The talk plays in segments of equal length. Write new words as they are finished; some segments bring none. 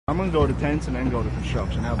gonna go to tents and then go to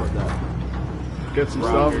construction. How about that? Get some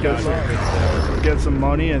stuff, get some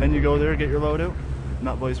money, and then you go there, get your loadout.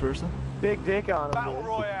 Not vice versa. Big dick on him. Battle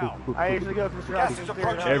Royale. I usually go construction.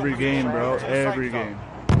 Every game, bro. Every game.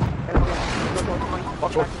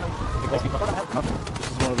 Watch back. This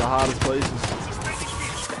is one of the hottest places.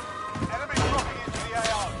 Enemy dropping into the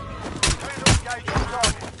AR. Clear to engage your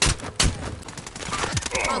target.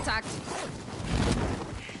 Contact.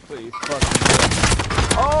 Please, fuck.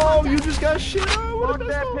 Oh, you just got shit on. Fuck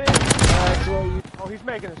that pig. Oh, he's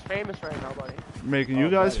making us famous right now, buddy. Making you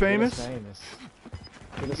guys famous?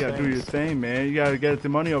 You gotta do your thing, man. You gotta get the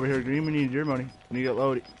money over here, Green. We need your money. We need to get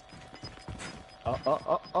loaded.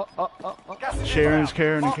 Sharon's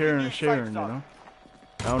caring and caring and sharing, you know?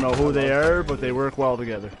 I don't know who they are, but they work well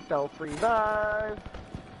together. Self-free dive.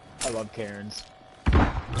 I love Karens.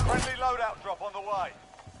 Friendly loadout drop on the way.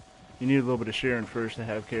 You need a little bit of sharing first to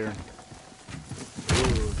have Karen.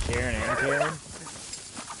 Ooh, Sharon and Karen?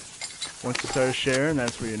 Once you start sharing,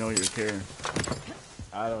 that's where you know you're Karen.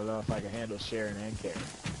 I don't know if I can handle Sharon and Karen.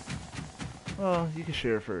 Well, you can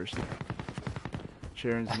share first.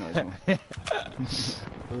 Sharon's a nice one.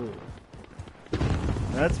 Ooh.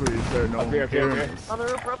 That's where you start knowing who Karen is. On the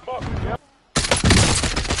roof,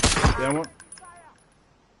 Down one?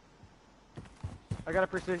 I got a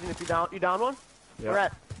precision if you down. You down one? Yeah. Where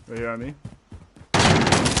at? Right here on me.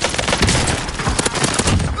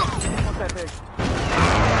 What's that pig?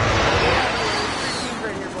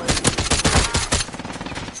 Right here, boys.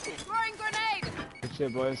 Throwing grenade. Good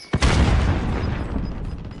shit, boys.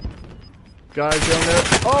 Guys down there.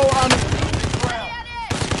 Oh, on.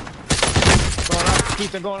 Going up.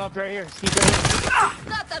 Keep them going up right here. Keep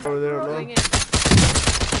them Over there, low.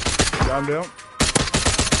 Down, down.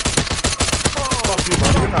 Fuck you,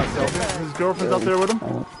 buddy. You're not selfie. His girlfriend's up there with him.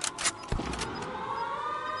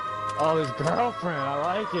 Oh, his girlfriend. I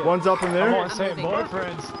like it. One's up in there. I want to say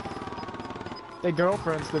boyfriends. They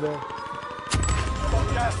girlfriends today.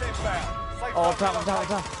 Gas inbound. Oh, on top, on top, on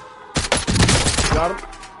top. Got him.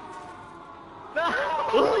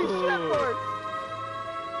 Holy shit, boy.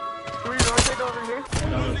 Do we rotate over here?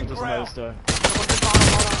 No, it's just another story.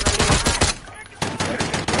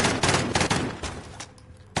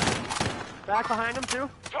 Back behind him, too.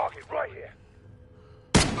 Target right here.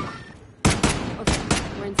 Okay,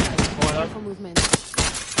 we're inside. Careful movement.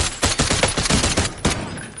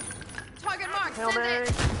 Target mark. Hail Send Mary.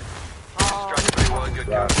 it. Oh, Good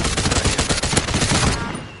go.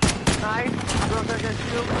 nice. Girls are gonna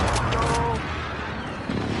shoot. Go.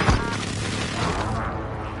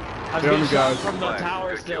 I'm Down getting the guys. shot from the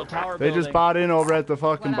tower still. Tower They building. just bought in over at the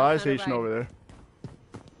fucking One buy outside the station right. over there.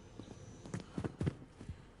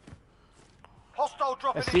 Hostile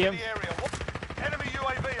dropping I see into him. the area. Enemy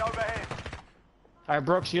UAV overhead. I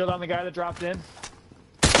broke shield on the guy that dropped in.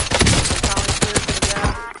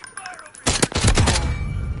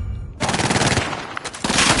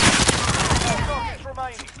 Targets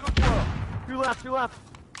remaining. Good work. Two left, two left.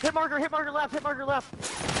 Hit marker left, hit marker left.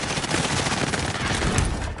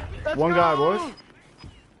 Let's One go! guy, boys.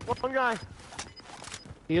 One guy.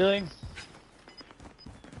 Healing.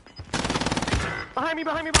 Behind me,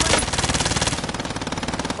 behind me, behind me.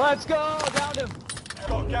 Let's go. Downed him.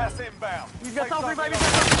 Got gas inbound. He's got self revive,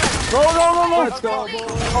 Go, go, go, go! Let's go,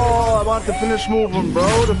 boys. Oh, I want to finish moving,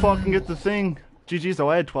 bro, to fucking get the thing. GG's though,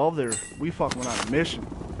 I had 12 there. We fucking went on a mission.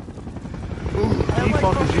 Ooh, G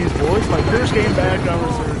fucking G's, boys. My first game back on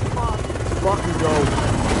reserve. Fucking go.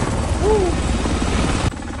 Woo!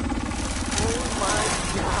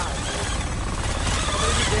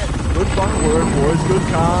 Good fucking work, boys. Good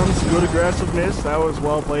comms, good aggressiveness. That was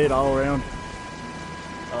well played all around.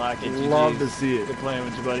 I like it. Love to GG's. see it. Good playing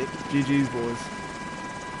with you, buddy. GG's, boys.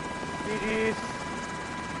 GG's.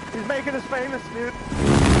 He's making us famous, dude.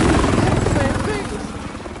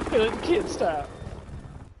 Good kid style.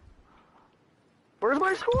 Where's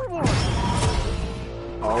my scoreboard?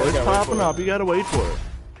 Oh, it's popping up. You gotta wait for it.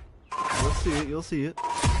 You'll see it. You'll see it.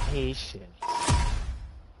 Patience.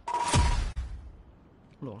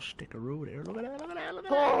 Little stickaroo there. Look at that. Look at that. Look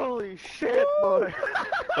at that. Holy shit, boy.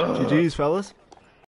 GG's, fellas.